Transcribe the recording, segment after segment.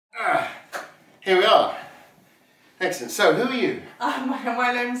Excellent. So, who are you?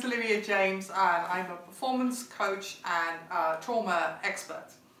 My name is Olivia James, and I'm a performance coach and trauma expert.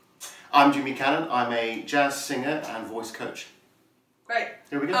 I'm Jimmy Cannon. I'm a jazz singer and voice coach. Great.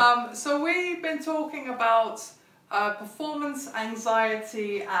 Here we go. So we've been talking about performance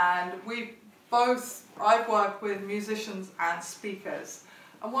anxiety, and I've worked with musicians and speakers.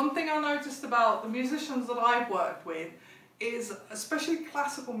 And one thing I noticed about the musicians that I've worked with is, especially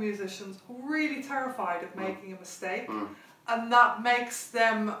classical musicians, really terrified of making a mistake, and that makes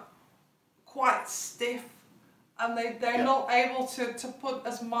them quite stiff, and they're not able to put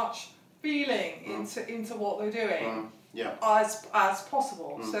as much feeling into what they're doing as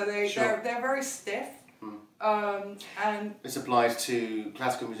possible. So they're very stiff, and this applies to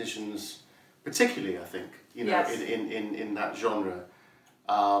classical musicians particularly, I think, in that genre.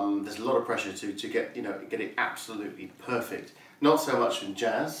 There's a lot of pressure to get it absolutely perfect. Not so much in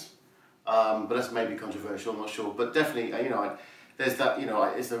jazz, but that's maybe controversial. I'm not sure, but definitely, there's that.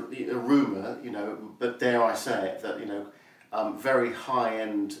 It's a rumor, but dare I say it, that very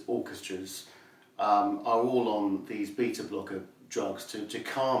high-end orchestras are all on these beta blocker drugs to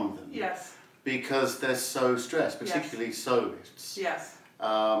calm them. Yes. Because they're so stressed, particularly soloists. Yes.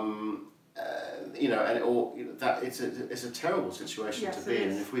 It's a terrible situation to be in.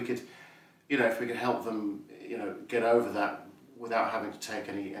 And if we could, help them, get over that without having to take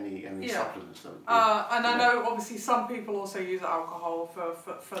any supplements. That would be, and I know obviously some people also use alcohol for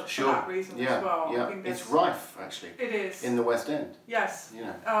that reason as well. Yeah, I think it's rife actually. It is in the West End. Yes.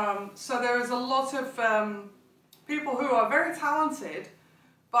 So there is a lot of people who are very talented,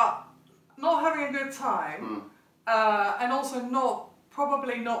 but not having a good time, and also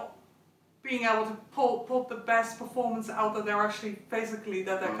probably not being able to pull the best performance out that they're actually physically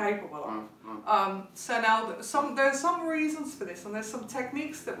they're capable of. So now there's some reasons for this, and there's some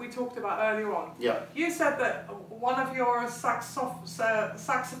techniques that we talked about earlier on. Yeah. You said that one of your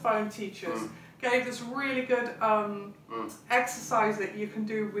saxophone teachers gave this really good exercise that you can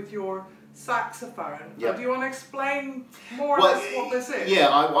do with your saxophone. Yeah. Do you want to explain more or less what this is? Yeah,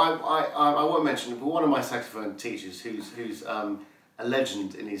 I won't mention it, but one of my saxophone teachers who's a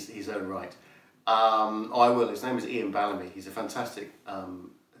legend in his own right. I will. His name is Ian Bellamy. He's a fantastic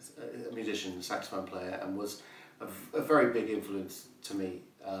musician, saxophone player, and was a very big influence to me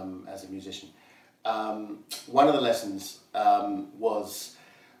as a musician. One of the lessons was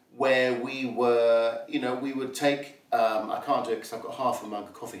where we were, we would take, I can't do it because I've got half a mug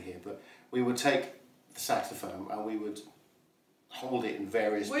of coffee here, but we would take the saxophone and we would hold it in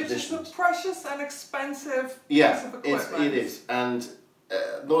various positions. Which is a precious and expensive piece of equipment. It is, and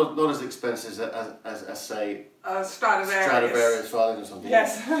not as expensive as say Stradivarius violin or something.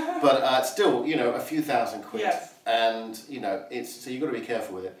 Yes. But still, a few thousand quid. Yes. And so you've got to be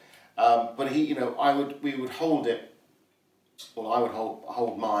careful with it. But we would hold it. Well, I would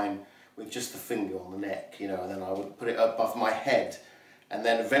hold mine with just the finger on the neck, and then I would put it above my head. And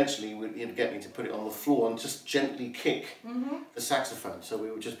then eventually he'd get me to put it on the floor and just gently kick the saxophone. So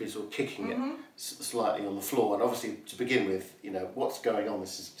we would just be sort of kicking it slightly on the floor. And obviously, to begin with, what's going on?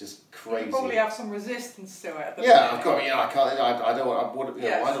 This is just crazy. You probably have some resistance to it. I've got. I can't. I don't want.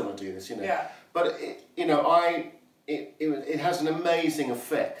 I don't want to do this. Yeah. But it has an amazing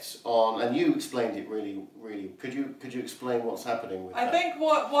effect on. And you explained it really. Could you explain what's happening with that? I think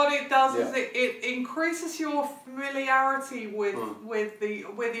what it does is it increases your familiarity with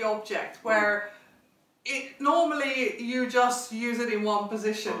the object, where normally you just use it in one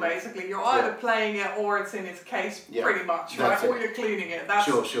position. Basically, you're either playing it or it's in its case, pretty much, right? Or you're cleaning it. That's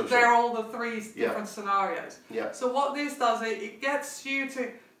sure. They're all the three different scenarios. Yeah. So what this does, it gets you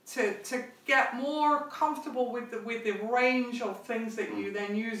to get more comfortable with the range of things that you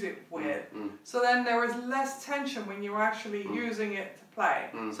then use it with. So then there is less tension when you're actually using it to play.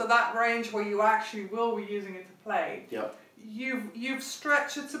 So that range where you actually will be using it to play, you've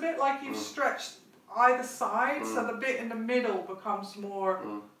stretched. It's a bit like you've stretched either side, so the bit in the middle becomes more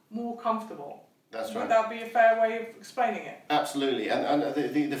comfortable. That's right. Would that be a fair way of explaining it? Absolutely, and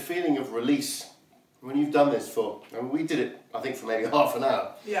the feeling of release when you've done this we did it, I think, for maybe half an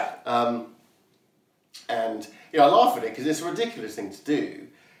hour. Yeah. And I laugh at it because it's a ridiculous thing to do,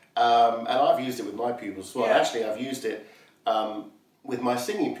 and I've used it with my pupils as well. Yeah. Actually, I've used it with my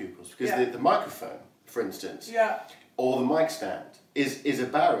singing pupils because the microphone, for instance, or the mic stand is a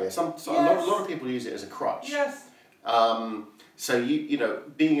barrier. A lot of people use it as a crutch. Yes. So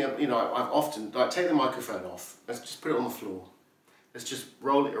I've often take the microphone off. Let's just put it on the floor. Let's just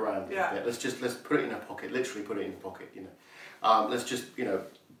roll it around a bit. Let's put it in a pocket. Literally put it in a pocket. Let's just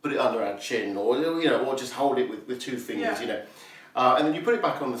put it under our chin, or just hold it with two fingers. And then you put it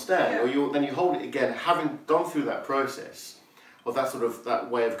back on the stand, or then you hold it again, having gone through that process of that sort of that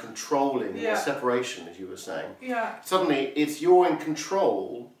way of controlling the separation, as you were saying. Yeah. Suddenly, you're in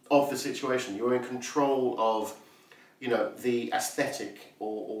control of the situation. You're in control of, you know, the aesthetic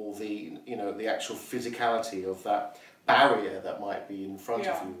or the, you know, the actual physicality of that barrier that might be in front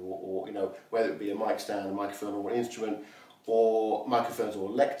of you, or you know, whether it be a mic stand, a microphone, or an instrument, or microphones, or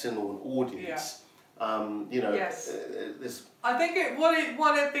a lectern, or an audience. You know, this. I think what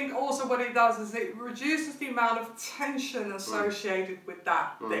it does is it reduces the amount of tension associated with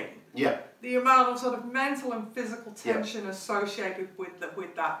that thing. Yeah. The amount of sort of mental and physical tension associated with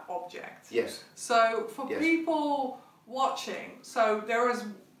that object. Yes. So for people watching, so there is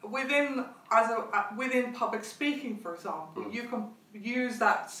within public speaking, for example, you can use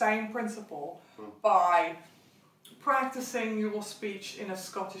that same principle by practicing your speech in a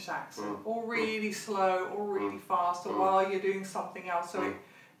Scottish accent, or really slow, or really fast, or while you're doing something else. So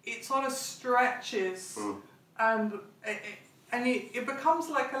it sort of stretches, and it becomes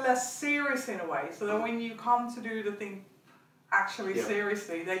like a less serious in a way. So that when you come to do the thing actually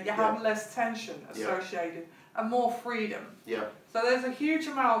seriously, that you have less tension associated and more freedom. Yeah. So there's a huge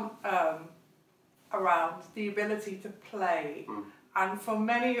amount around the ability to play. And for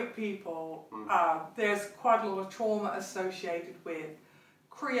many people, there's quite a lot of trauma associated with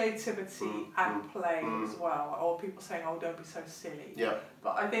creativity and play as well. Or people saying, oh, don't be so silly. Yeah.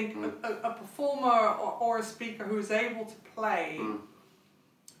 But I think a performer or a speaker who is able to play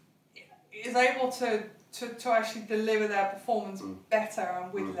is able to actually deliver their performance better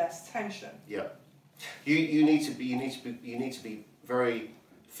and with less tension. Yeah. You need to be very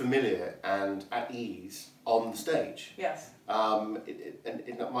familiar and at ease on the stage. Yes.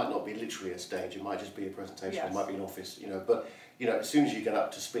 It might not be literally a stage. It might just be a presentation. It might be an office. You know, but you know, as soon as you get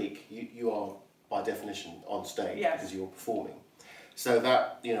up to speak, you are by definition on stage because you're performing. So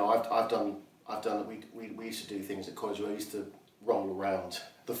that, you know, I've done. We used to do things at college where I used to roll around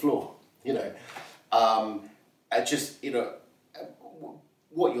the floor. You know, and just, you know,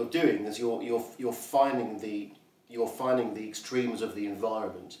 what you're doing is you're finding the extremes of the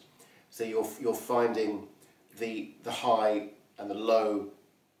environment. So you're finding the high and the low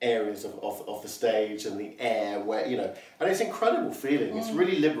areas of the stage and the air, where, you know, and it's an incredible feeling. It's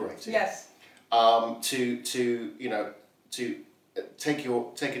really liberating. Yes. To you know, to take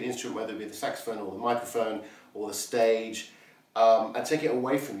an instrument, whether it be the saxophone or the microphone or the stage, and take it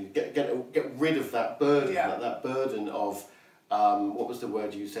away from you. Get rid of that burden. That burden of what was the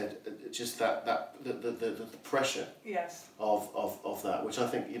word you said? Just the pressure. Yes. Of that, which I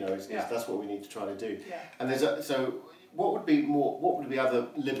think, you know, is that's what we need to try to do. Yeah. And so what would be other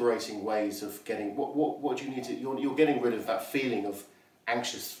liberating ways of getting what do you need to? You're getting rid of that feeling of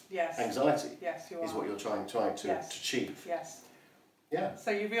anxious anxiety. Yes, you are. Is what you're trying to achieve. Yes. Yeah.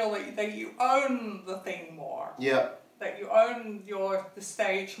 So you feel that you own the thing more. Yeah. That you own the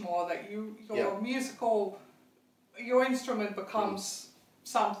stage more. That your musical. Your instrument becomes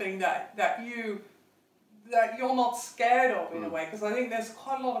something that you're not scared of in a way, because I think there's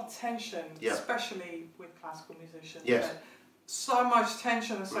quite a lot of tension, especially with classical musicians. Yes. So much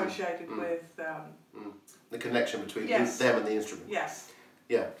tension associated with the connection between them and the instrument. Yes.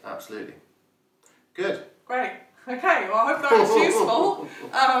 Yeah, absolutely. Good. Great. Okay, well, I hope that was useful.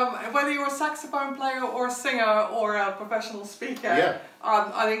 Whether you're a saxophone player or a singer or a professional speaker,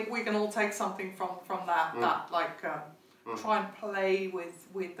 I think we can all take something from that. Try and play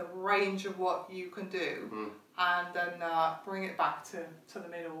with the range of what you can do, and then bring it back to the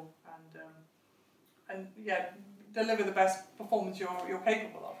middle, and deliver the best performance you're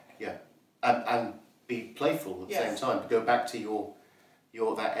capable of. Yeah, and be playful at the same time. Go back to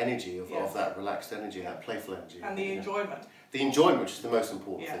that energy of that relaxed energy, that playful energy. And the enjoyment. The enjoyment, which is the most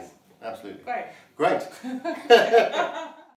important thing. Absolutely. Great. Great.